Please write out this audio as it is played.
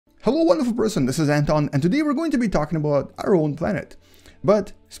Hello wonderful person, this is Anton, and today we're going to be talking about our own planet.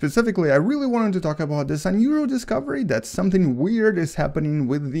 But specifically, I really wanted to talk about this unusual discovery that something weird is happening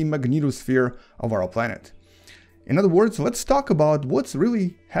with the magnetosphere of our planet. In other words, let's talk about what's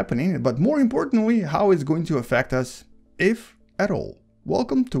really happening, but more importantly, how it's going to affect us, if at all.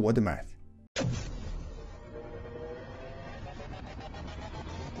 Welcome to What the Math.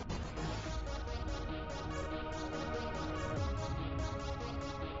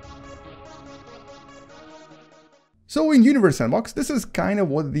 So in Universe Sandbox, this is kind of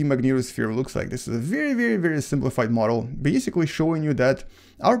what the magnetosphere looks like. This is a very simplified model, basically showing you that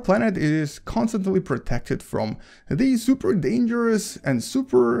our planet is constantly protected from the super dangerous and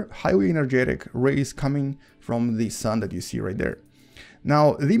super highly energetic rays coming from the sun that you see right there.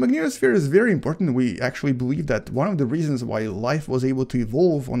 Now, the magnetosphere is very important. We actually believe that one of the reasons why life was able to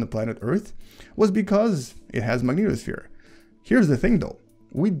evolve on the planet Earth was because it has magnetosphere. Here's the thing though,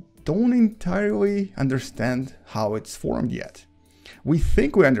 we don't entirely understand how it's formed yet. We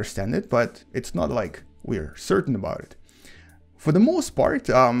think we understand it, but it's not like we're certain about it. For the most part,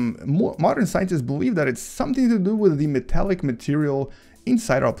 modern scientists believe that it's something to do with the metallic material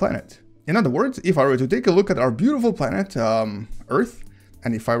inside our planet. In other words, if I were to take a look at our beautiful planet, Earth,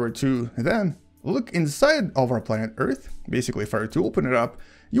 and if I were to then look inside of our planet Earth, basically if I were to open it up,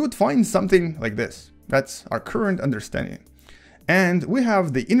 you would find something like this. That's our current understanding. And we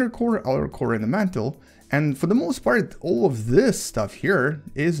have the inner core, outer core, and the mantle, and for the most part, all of this stuff here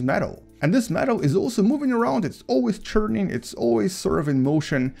is metal. And this metal is also moving around, it's always churning, it's always sort of in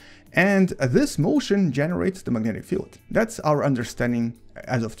motion, and this motion generates the magnetic field. That's our understanding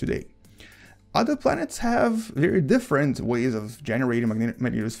as of today. Other planets have very different ways of generating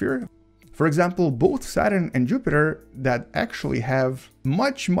magnetosphere. For example, both Saturn and Jupiter that actually have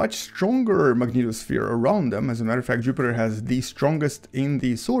much stronger magnetosphere around them. As a matter of fact, Jupiter has the strongest in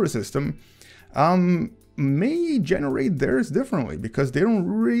the solar system, may generate theirs differently because they don't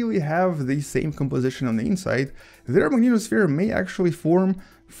really have the same composition on the inside. Their magnetosphere may actually form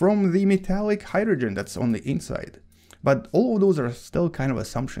from the metallic hydrogen that's on the inside. But all of those are still kind of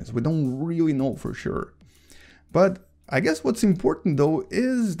assumptions. We don't really know for sure. But I guess what's important though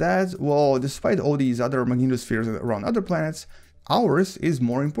is that, well, despite all these other magnetospheres around other planets, ours is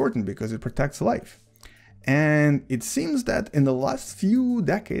more important because it protects life. And it seems that in the last few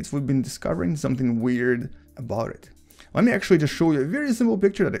decades, we've been discovering something weird about it. Let me actually just show you a very simple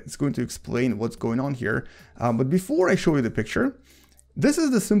picture that is going to explain what's going on here. But before I show you the picture, this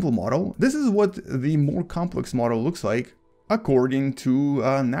is the simple model. This is what the more complex model looks like according to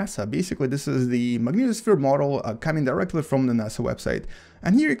NASA. Basically, this is the magnetosphere model coming directly from the NASA website.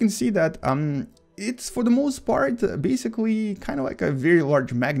 And here you can see that it's for the most part basically kind of like a very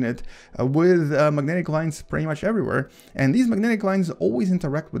large magnet with magnetic lines pretty much everywhere. And these magnetic lines always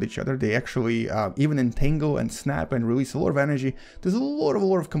interact with each other. They actually even entangle and snap and release a lot of energy. There's a lot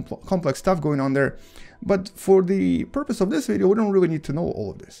of complex stuff going on there. But for the purpose of this video, we don't really need to know all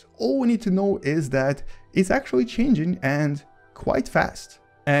of this. All we need to know is that it's actually changing and quite fast.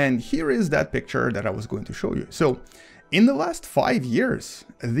 And here is that picture that I was going to show you. So in the last 5 years,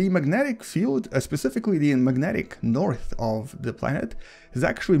 the magnetic field, specifically the magnetic north of the planet, has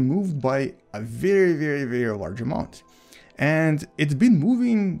actually moved by a very large amount. And it's been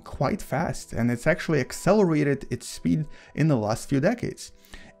moving quite fast, and it's actually accelerated its speed in the last few decades.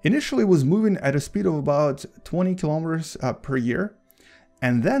 Initially, it was moving at a speed of about 20 kilometers per year,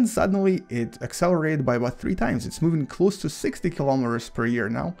 and then suddenly it accelerated by about 3 times. It's moving close to 60 kilometers per year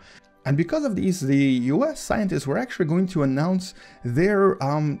now. And because of these, the US scientists were actually going to announce their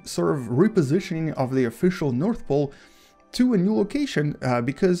sort of repositioning of the official North Pole to a new location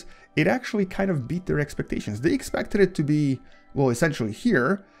because it actually kind of beat their expectations. They expected it to be, well, essentially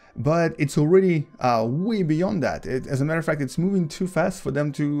here, but it's already way beyond that. As a matter of fact, it's moving too fast for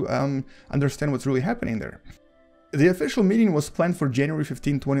them to understand what's really happening there. The official meeting was planned for January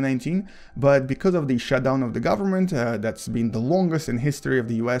 15, 2019, but because of the shutdown of the government, that's been the longest in history of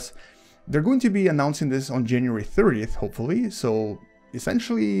the US, they're going to be announcing this on January 30th, hopefully. So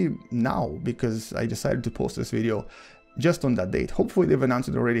essentially now, because I decided to post this video just on that date. Hopefully they've announced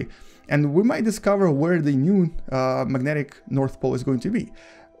it already. And we might discover where the new magnetic North Pole is going to be.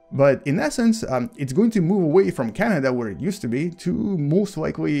 But in essence, it's going to move away from Canada, where it used to be, to most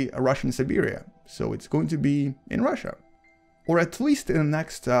likely Russian Siberia. So it's going to be in Russia, or at least in the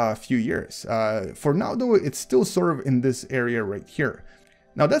next few years. For now, though, it's still sort of in this area right here.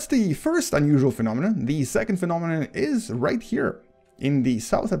 Now, that's the first unusual phenomenon. The second phenomenon is right here in the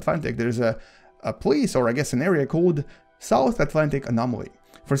South Atlantic. There's a place, or I guess an area called South Atlantic Anomaly.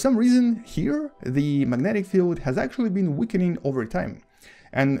 For some reason, here, the magnetic field has actually been weakening over time.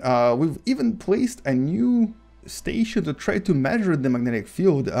 And we've even placed a new station to try to measure the magnetic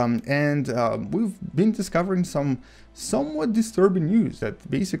field, and we've been discovering some somewhat disturbing news that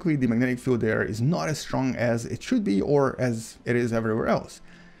basically the magnetic field there is not as strong as it should be or as it is everywhere else.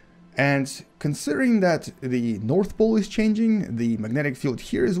 And considering that the North Pole is changing, the magnetic field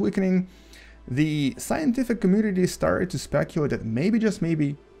here is weakening, the scientific community started to speculate that maybe, just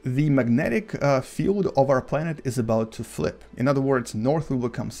maybe, the magnetic field of our planet is about to flip. In other words, north will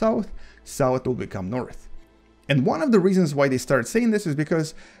become south, south will become north. And one of the reasons why they started saying this is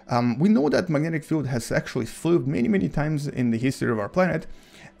because we know that magnetic field has actually flipped many times in the history of our planet,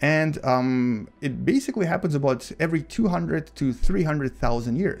 and it basically happens about every 200 to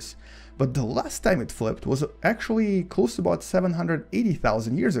 300,000 years. But the last time it flipped was actually close to about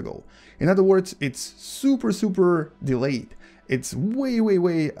 780,000 years ago. In other words, it's super delayed. It's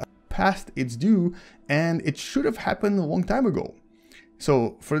way past its due, and it should have happened a long time ago.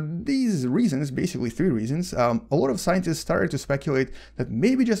 So for these reasons, basically 3 reasons, a lot of scientists started to speculate that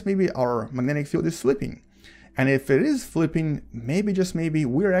maybe, just maybe, our magnetic field is flipping. And if it is flipping, maybe, just maybe,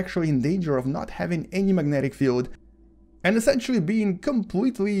 we're actually in danger of not having any magnetic field and essentially being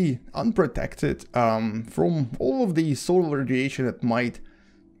completely unprotected from all of the solar radiation that might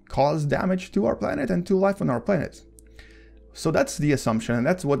cause damage to our planet and to life on our planet. So that's the assumption, and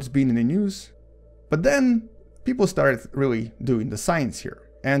that's what's been in the news. But then people started really doing the science here,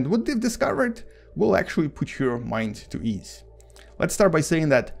 and what they've discovered will actually put your mind to ease. Let's start by saying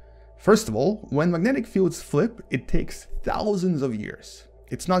that, first of all, when magnetic fields flip, it takes thousands of years.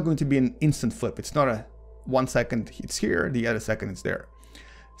 It's not going to be an instant flip. It's not a 1 second it's here, the other second it's there.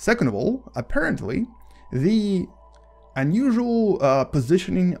 Second of all, apparently, the unusual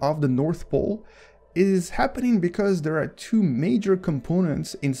positioning of the North Pole is happening because there are 2 major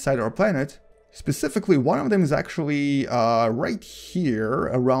components inside our planet. Specifically, one of them is actually right here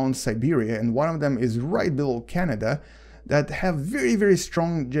around Siberia, and one of them is right below Canada, that have very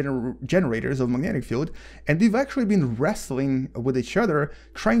strong generators of magnetic field, and they've actually been wrestling with each other,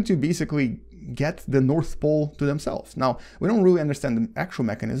 trying to basically get the North Pole to themselves. Now, we don't really understand the actual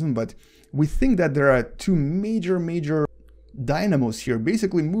mechanism, but we think that there are 2 major dynamos here,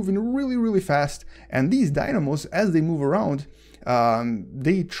 basically moving really fast, and these dynamos, as they move around,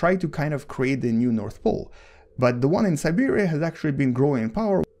 they try to kind of create the new North Pole. But the one in Siberia has actually been growing in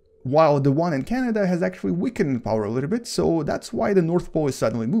power, while the one in Canada has actually weakened in power a little bit, so that's why the North Pole is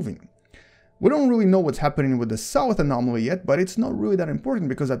suddenly moving. We don't really know what's happening with the South anomaly yet, but it's not really that important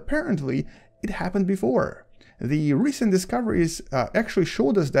because apparently it happened before. The recent discoveries actually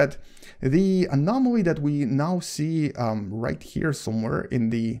showed us that the anomaly that we now see right here somewhere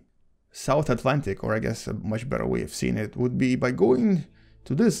in the South Atlantic, or I guess a much better way of seeing it would be by going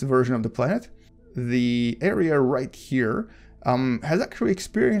to this version of the planet. The area right here has actually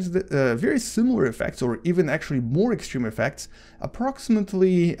experienced very similar effects, or even actually more extreme effects,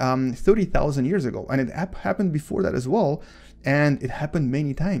 approximately 30,000 years ago. And it happened before that as well, and it happened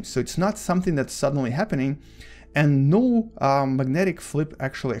many times. So it's not something that's suddenly happening, and no magnetic flip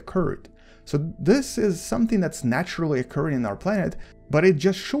actually occurred. So this is something that's naturally occurring in our planet, but it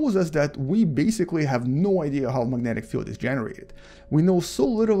just shows us that we basically have no idea how magnetic field is generated. We know so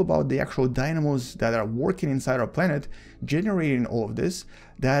little about the actual dynamos that are working inside our planet, generating all of this,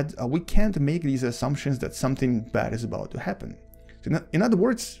 that we can't make these assumptions that something bad is about to happen. So in other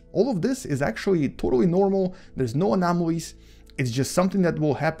words, all of this is actually totally normal, there's no anomalies, it's just something that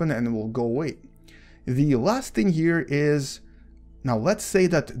will happen and it will go away. The last thing here is, now let's say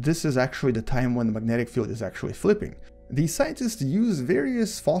that this is actually the time when the magnetic field is actually flipping. The scientists use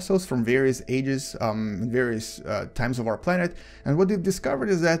various fossils from various ages, various times of our planet, and what they've discovered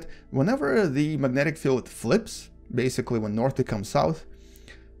is that whenever the magnetic field flips, basically when north becomes south,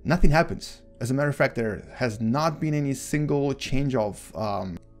 nothing happens. As a matter of fact, there has not been any single change of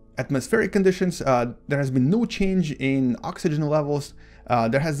atmospheric conditions, there has been no change in oxygen levels,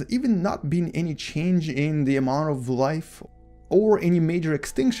 there has even not been any change in the amount of life or any major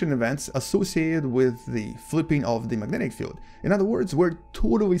extinction events associated with the flipping of the magnetic field. In other words, we're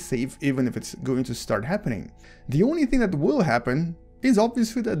totally safe even if it's going to start happening. The only thing that will happen is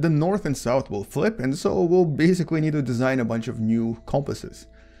obviously that the north and south will flip, and so we'll basically need to design a bunch of new compasses.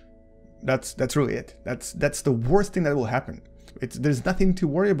 That's really it. That's the worst thing that will happen. There's nothing to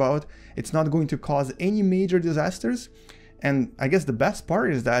worry about, it's not going to cause any major disasters. And I guess the best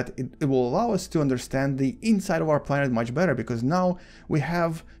part is that it will allow us to understand the inside of our planet much better, because now we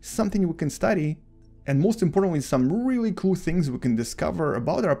have something we can study, and most importantly, some really cool things we can discover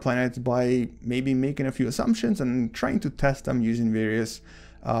about our planet by maybe making a few assumptions and trying to test them using various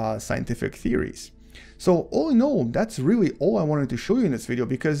scientific theories. So all in all, that's really all I wanted to show you in this video,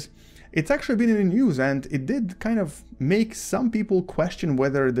 because it's actually been in the news and it did kind of make some people question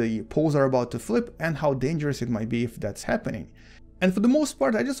whether the poles are about to flip and how dangerous it might be if that's happening. And for the most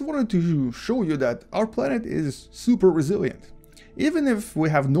part, I just wanted to show you that our planet is super resilient. Even if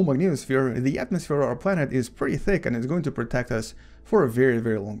we have no magnetosphere, the atmosphere of our planet is pretty thick and it's going to protect us for a very,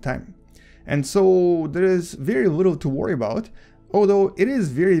 very long time. And so there is very little to worry about, although it is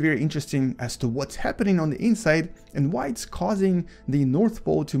very, very interesting as to what's happening on the inside and why it's causing the North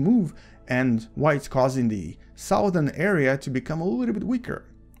Pole to move and why it's causing the southern area to become a little bit weaker.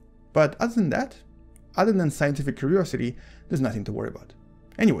 But other than that, other than scientific curiosity, there's nothing to worry about.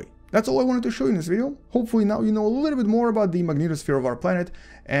 Anyway, that's all I wanted to show you in this video. Hopefully now you know a little bit more about the magnetosphere of our planet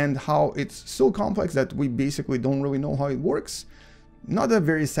and how it's so complex that we basically don't really know how it works. Not a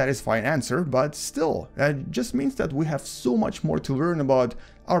very satisfying answer, but still, that just means that we have so much more to learn about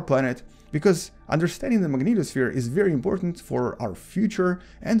our planet, because understanding the magnetosphere is very important for our future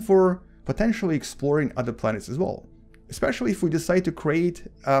and for potentially exploring other planets as well. Especially if we decide to create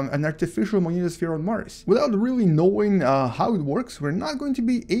an artificial magnetosphere on Mars. Without really knowing how it works, we're not going to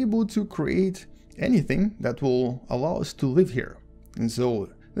be able to create anything that will allow us to live here. And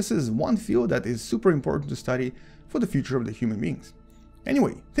so this is one field that is super important to study for the future of the human beings.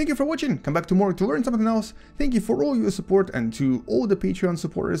 Anyway, thank you for watching. Come back tomorrow to learn something else. Thank you for all your support, and to all the Patreon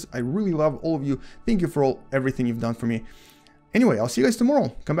supporters. I really love all of you. Thank you for everything you've done for me. Anyway, I'll see you guys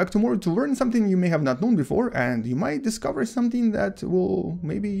tomorrow. Come back tomorrow to learn something you may have not known before, and you might discover something that will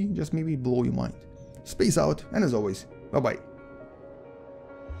maybe, just maybe, blow your mind. Space out, and as always, bye-bye.